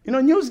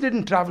 news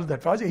didn't travel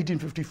that fast,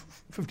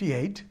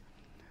 1858.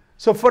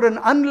 So for an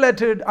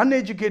unlettered,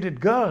 uneducated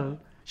girl,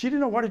 she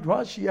didn't know what it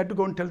was. She had to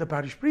go and tell the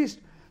parish priest.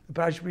 The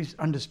parish priest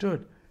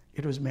understood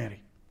it was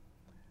Mary.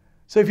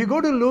 So if you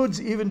go to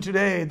Lourdes even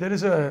today, there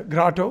is a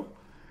grotto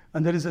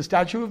and there is a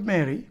statue of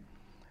Mary.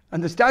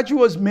 And the statue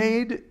was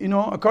made,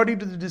 according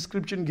to the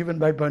description given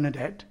by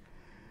Bernadette.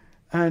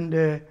 And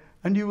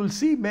you will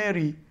see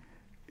Mary,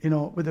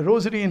 with a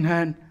rosary in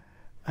hand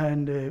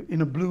and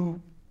in a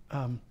blue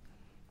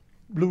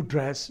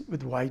dress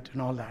with white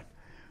and all that,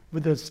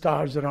 with the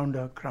stars around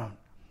her crown.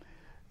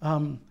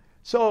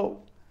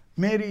 So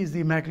Mary is the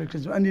Immaculate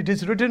Conception. And it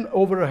is written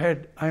over her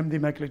head, "I am the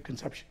Immaculate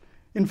Conception."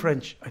 in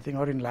French, I think,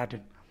 or in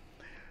Latin.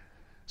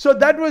 So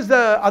that was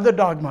the other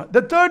dogma.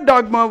 The third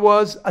dogma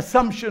was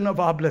Assumption of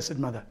our Blessed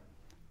Mother.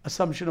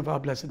 Assumption of our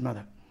Blessed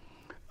Mother.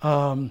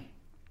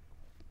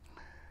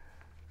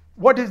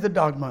 What is the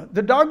dogma?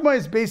 The dogma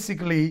is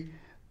basically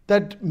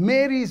that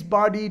Mary's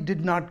body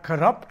did not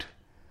corrupt,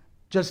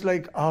 just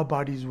like our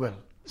bodies will.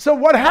 So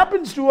what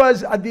happens to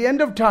us at the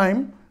end of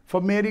time, for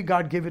Mary,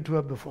 God gave it to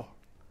her before.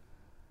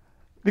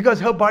 Because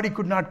her body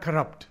could not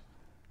corrupt.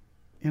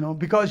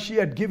 Because she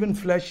had given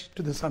flesh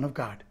to the Son of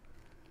God.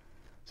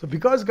 So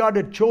because God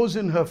had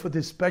chosen her for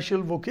this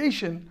special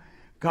vocation,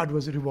 God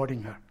was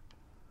rewarding her.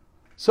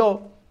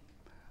 So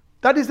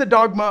that is the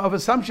dogma of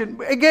Assumption.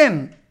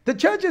 Again, the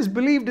church has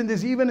believed in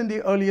this even in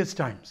the earliest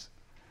times.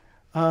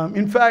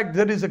 In fact,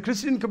 there is a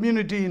Christian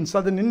community in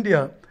southern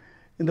India,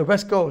 in the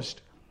West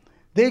Coast.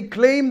 They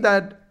claim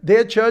that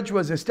their church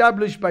was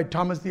established by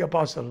Thomas the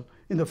Apostle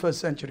in the 1st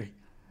century.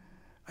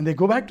 And they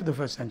go back to the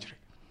 1st century.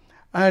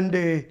 And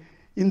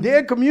in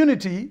their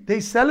community, they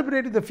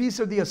celebrated the Feast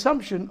of the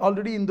Assumption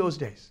already in those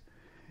days.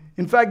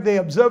 In fact, they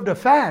observed a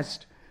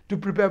fast to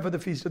prepare for the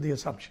Feast of the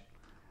Assumption.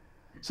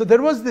 So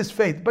there was this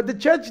faith. But the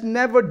church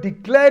never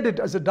declared it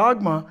as a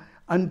dogma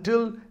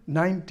until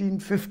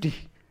 1950.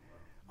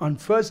 On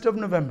 1st of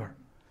November,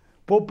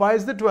 Pope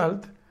Pius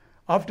XII,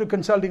 after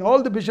consulting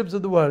all the bishops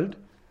of the world,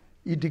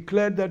 he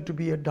declared that to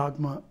be a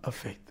dogma of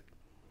faith.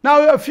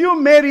 Now, a few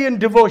Marian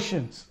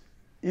devotions.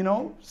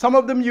 Some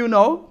of them you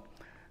know.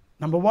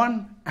 Number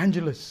 1,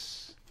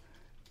 Angelus.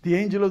 The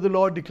angel of the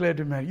Lord declared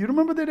to Mary. You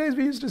remember the days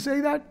we used to say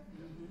that?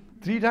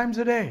 3 times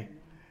a day.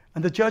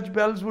 And the church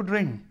bells would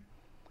ring.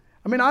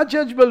 Our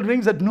church bell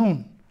rings at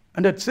noon.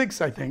 And at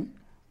 6, I think.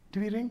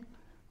 Do we ring?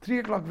 3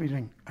 o'clock we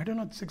ring. I don't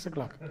know, 6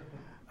 o'clock.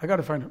 I got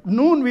to find out.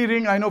 Noon we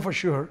ring, I know for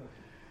sure.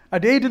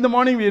 At 8 in the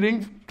morning we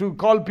ring to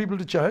call people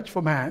to church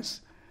for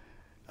Mass.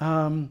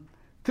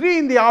 3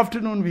 in the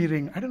afternoon we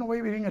ring. I don't know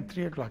why we ring at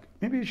 3 o'clock.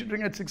 Maybe we should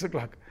ring at 6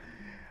 o'clock.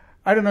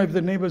 I don't know if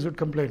the neighbors would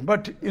complain.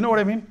 But you know what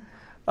I mean?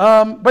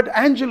 But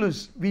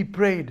Angelus, we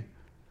prayed.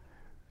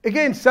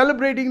 Again,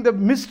 celebrating the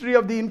mystery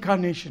of the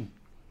Incarnation.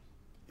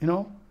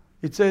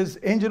 It says,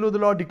 Angel of the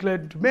Lord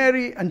declared to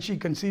Mary, and she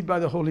conceived by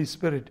the Holy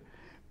Spirit.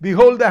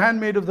 Behold the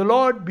handmaid of the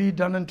Lord, be it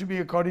done unto me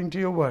according to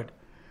your word.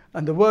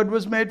 And the word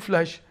was made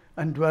flesh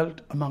and dwelt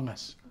among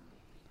us.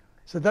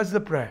 So that's the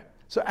prayer.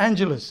 So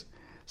Angelus.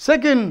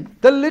 Second,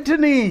 the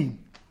litany.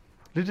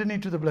 Litany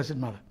to the Blessed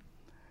Mother.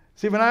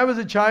 See, when I was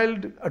a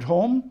child at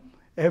home,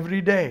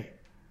 every day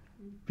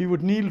we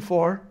would kneel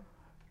for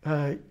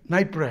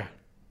night prayer.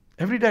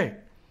 Every day.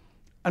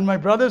 And my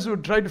brothers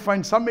would try to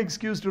find some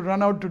excuse to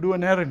run out to do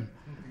an errand.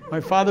 My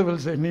father will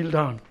say, kneel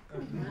down.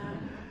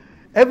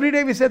 Every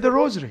day we said the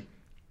rosary.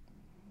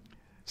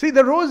 See,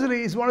 the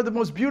rosary is one of the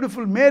most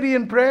beautiful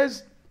Marian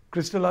prayers,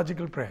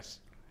 Christological prayers.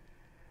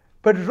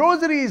 But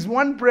rosary is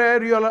one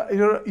prayer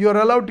you're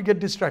allowed to get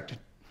distracted.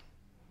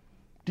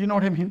 Do you know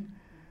what I mean?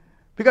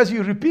 Because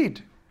you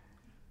repeat.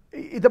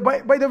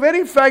 By the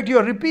very fact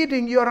you're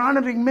repeating, you're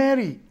honoring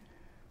Mary.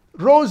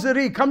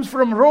 Rosary comes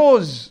from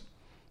rose.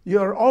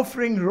 You're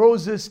offering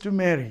roses to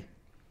Mary.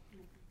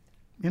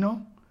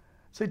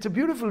 So it's a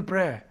beautiful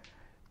prayer.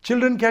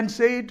 Children can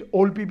say it,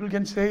 old people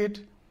can say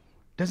it.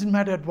 Doesn't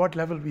matter at what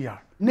level we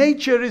are.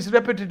 Nature is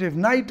repetitive,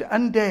 night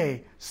and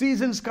day.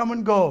 Seasons come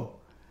and go.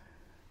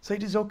 So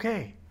it is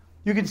okay.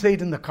 You can say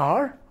it in the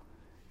car.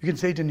 You can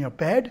say it in your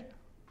bed.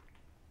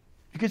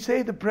 You can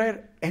say the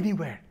prayer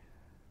anywhere.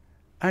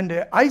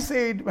 And I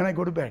say it when I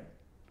go to bed.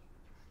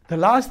 The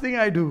last thing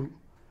I do,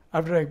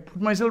 after I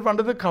put myself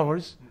under the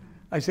covers,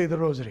 I say the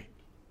rosary.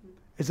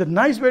 It's a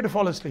nice way to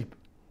fall asleep.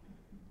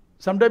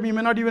 Sometimes you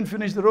may not even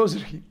finish the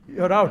rosary.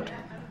 You're out.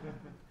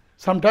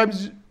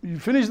 Sometimes you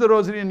finish the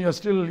rosary and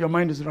your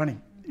mind is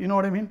running. You know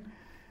what I mean?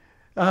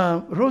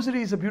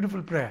 Rosary is a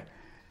beautiful prayer.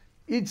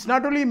 It's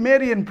not only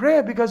Marian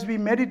prayer because we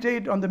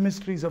meditate on the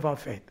mysteries of our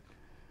faith.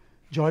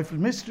 Joyful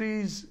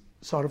mysteries,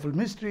 sorrowful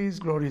mysteries,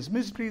 glorious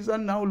mysteries,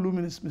 and now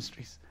luminous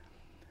mysteries.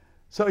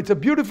 So it's a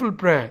beautiful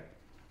prayer.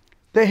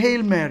 The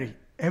Hail Mary.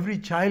 Every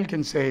child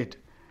can say it.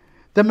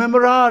 The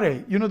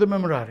Memorare. You know the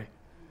Memorare?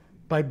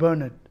 By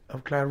Bernard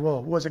of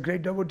Clairvaux, who was a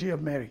great devotee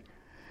of Mary.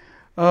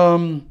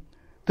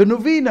 The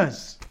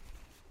novenas.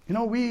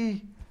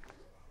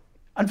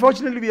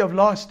 Unfortunately, we have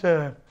lost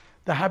the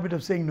habit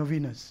of saying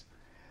novenas.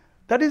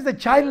 That is the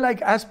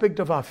childlike aspect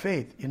of our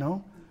faith,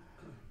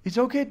 It's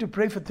okay to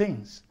pray for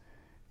things.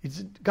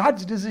 It's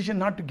God's decision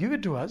not to give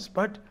it to us,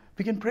 but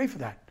we can pray for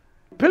that.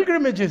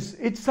 Pilgrimages,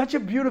 it's such a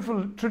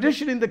beautiful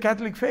tradition in the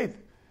Catholic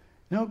faith.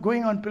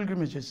 Going on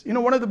pilgrimages.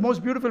 One of the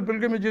most beautiful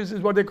pilgrimages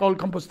is what they call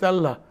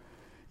Compostela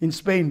in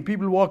Spain.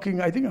 People walking,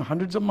 I think,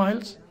 hundreds of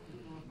miles.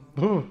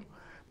 Oh.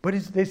 But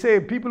they say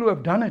people who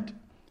have done it,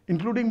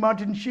 including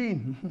Martin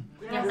Sheen.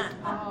 Yes.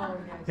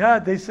 Yeah,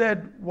 they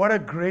said, what a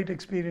great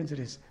experience it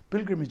is.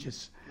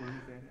 Pilgrimages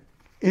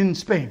in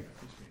Spain.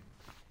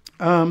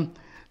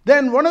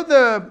 Then one of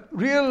the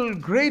real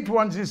great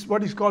ones is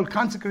what is called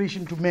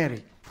consecration to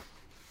Mary.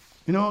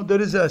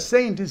 There is a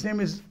saint, his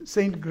name is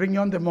Saint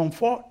Grignon de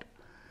Montfort.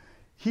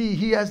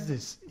 He has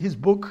his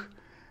book,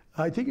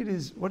 I think it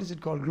is, what is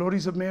it called?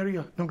 Glories of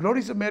Mary? No,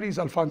 Glories of Mary is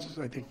Alphonsus,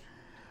 I think.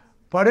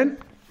 Pardon?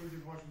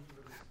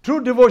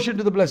 True Devotion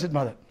to the Blessed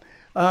Mother.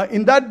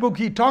 In that book,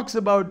 he talks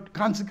about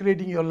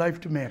consecrating your life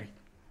to Mary.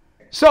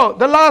 So,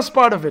 the last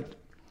part of it.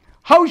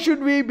 How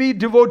should we be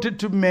devoted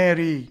to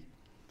Mary?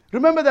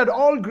 Remember that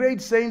all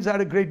great saints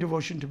had a great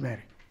devotion to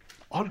Mary.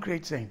 All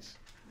great saints.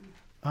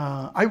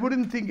 I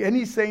wouldn't think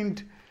any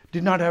saint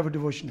did not have a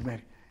devotion to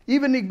Mary.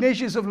 Even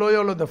Ignatius of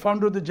Loyola, the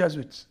founder of the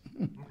Jesuits.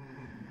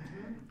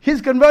 His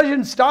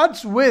conversion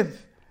starts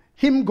with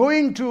him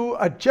going to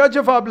a church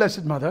of our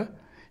Blessed Mother.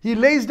 He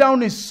lays down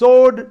his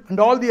sword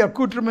and all the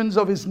accoutrements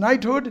of his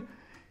knighthood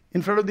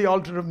in front of the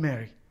altar of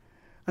Mary.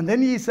 And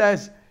then he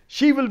says,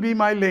 she will be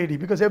my lady,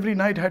 because every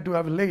knight had to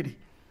have a lady.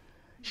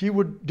 She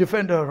would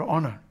defend her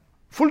honor.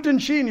 Fulton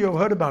Sheen, you have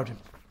heard about him.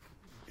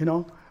 You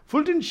know,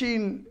 Fulton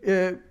Sheen,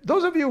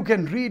 those of you who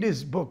can read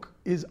his book,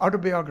 his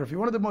autobiography,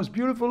 one of the most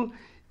beautiful,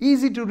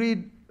 easy to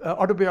read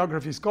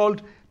autobiographies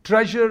called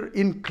Treasure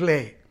in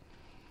Clay.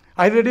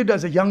 I read it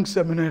as a young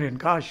seminarian.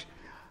 Gosh,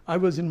 I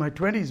was in my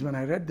 20s when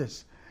I read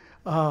this.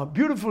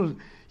 Beautiful.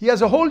 He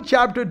has a whole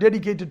chapter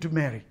dedicated to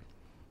Mary,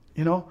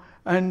 you know,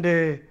 and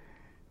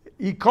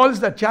he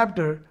calls that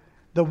chapter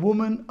The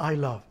Woman I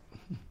Love,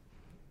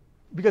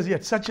 because he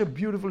had such a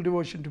beautiful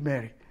devotion to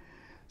Mary.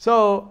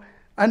 So,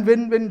 and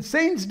when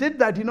saints did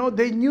that, you know,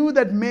 they knew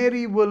that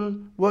Mary will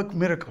work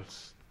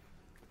miracles.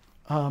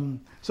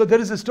 So there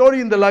is a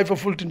story in the life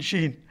of Fulton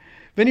Sheen.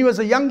 When he was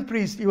a young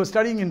priest, he was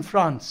studying in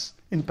France,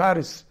 in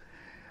Paris,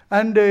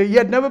 and he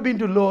had never been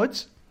to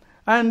Lourdes.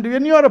 And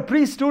when you are a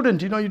priest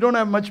student, you know, you don't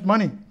have much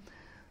money.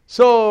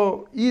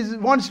 So he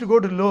wants to go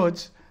to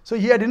Lourdes. So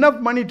he had enough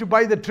money to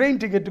buy the train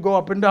ticket to go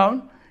up and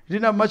down. He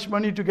didn't have much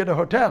money to get a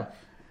hotel.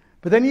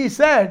 But then he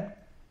said,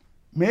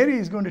 Mary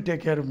is going to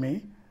take care of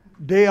me.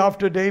 Day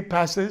after day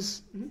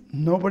passes.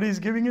 Nobody is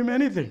giving him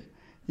anything.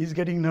 He's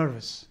getting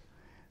nervous.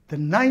 The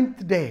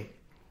 9th day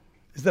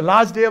is the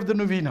last day of the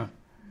novena.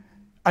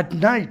 At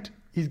night,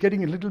 he's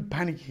getting a little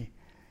panicky.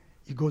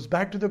 He goes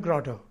back to the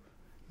grotto,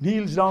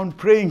 kneels down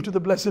praying to the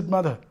Blessed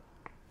Mother.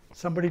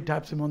 Somebody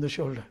taps him on the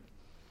shoulder.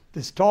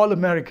 This tall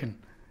American,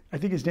 I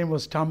think his name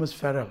was Thomas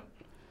Farrell.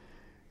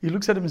 He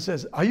looks at him and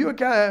says, are you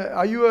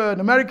an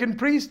American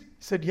priest? He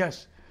said,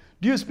 yes.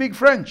 Do you speak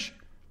French?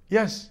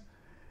 Yes.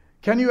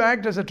 Can you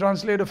act as a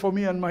translator for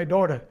me and my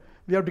daughter?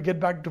 We have to get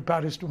back to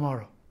Paris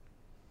tomorrow.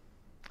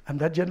 And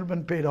that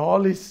gentleman paid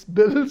all his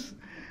bills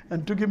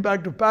and took him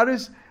back to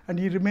Paris, and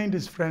he remained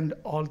his friend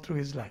all through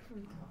his life.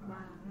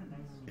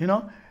 You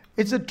know,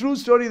 it's a true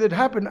story that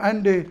happened.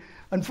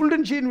 And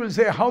Fulton Sheen will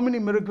say how many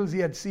miracles he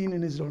had seen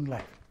in his own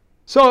life.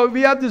 So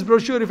we have this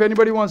brochure. If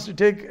anybody wants to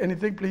take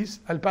anything, please,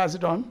 I'll pass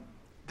it on.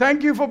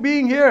 Thank you for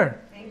being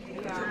here. Thank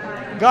you.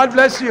 God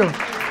bless you.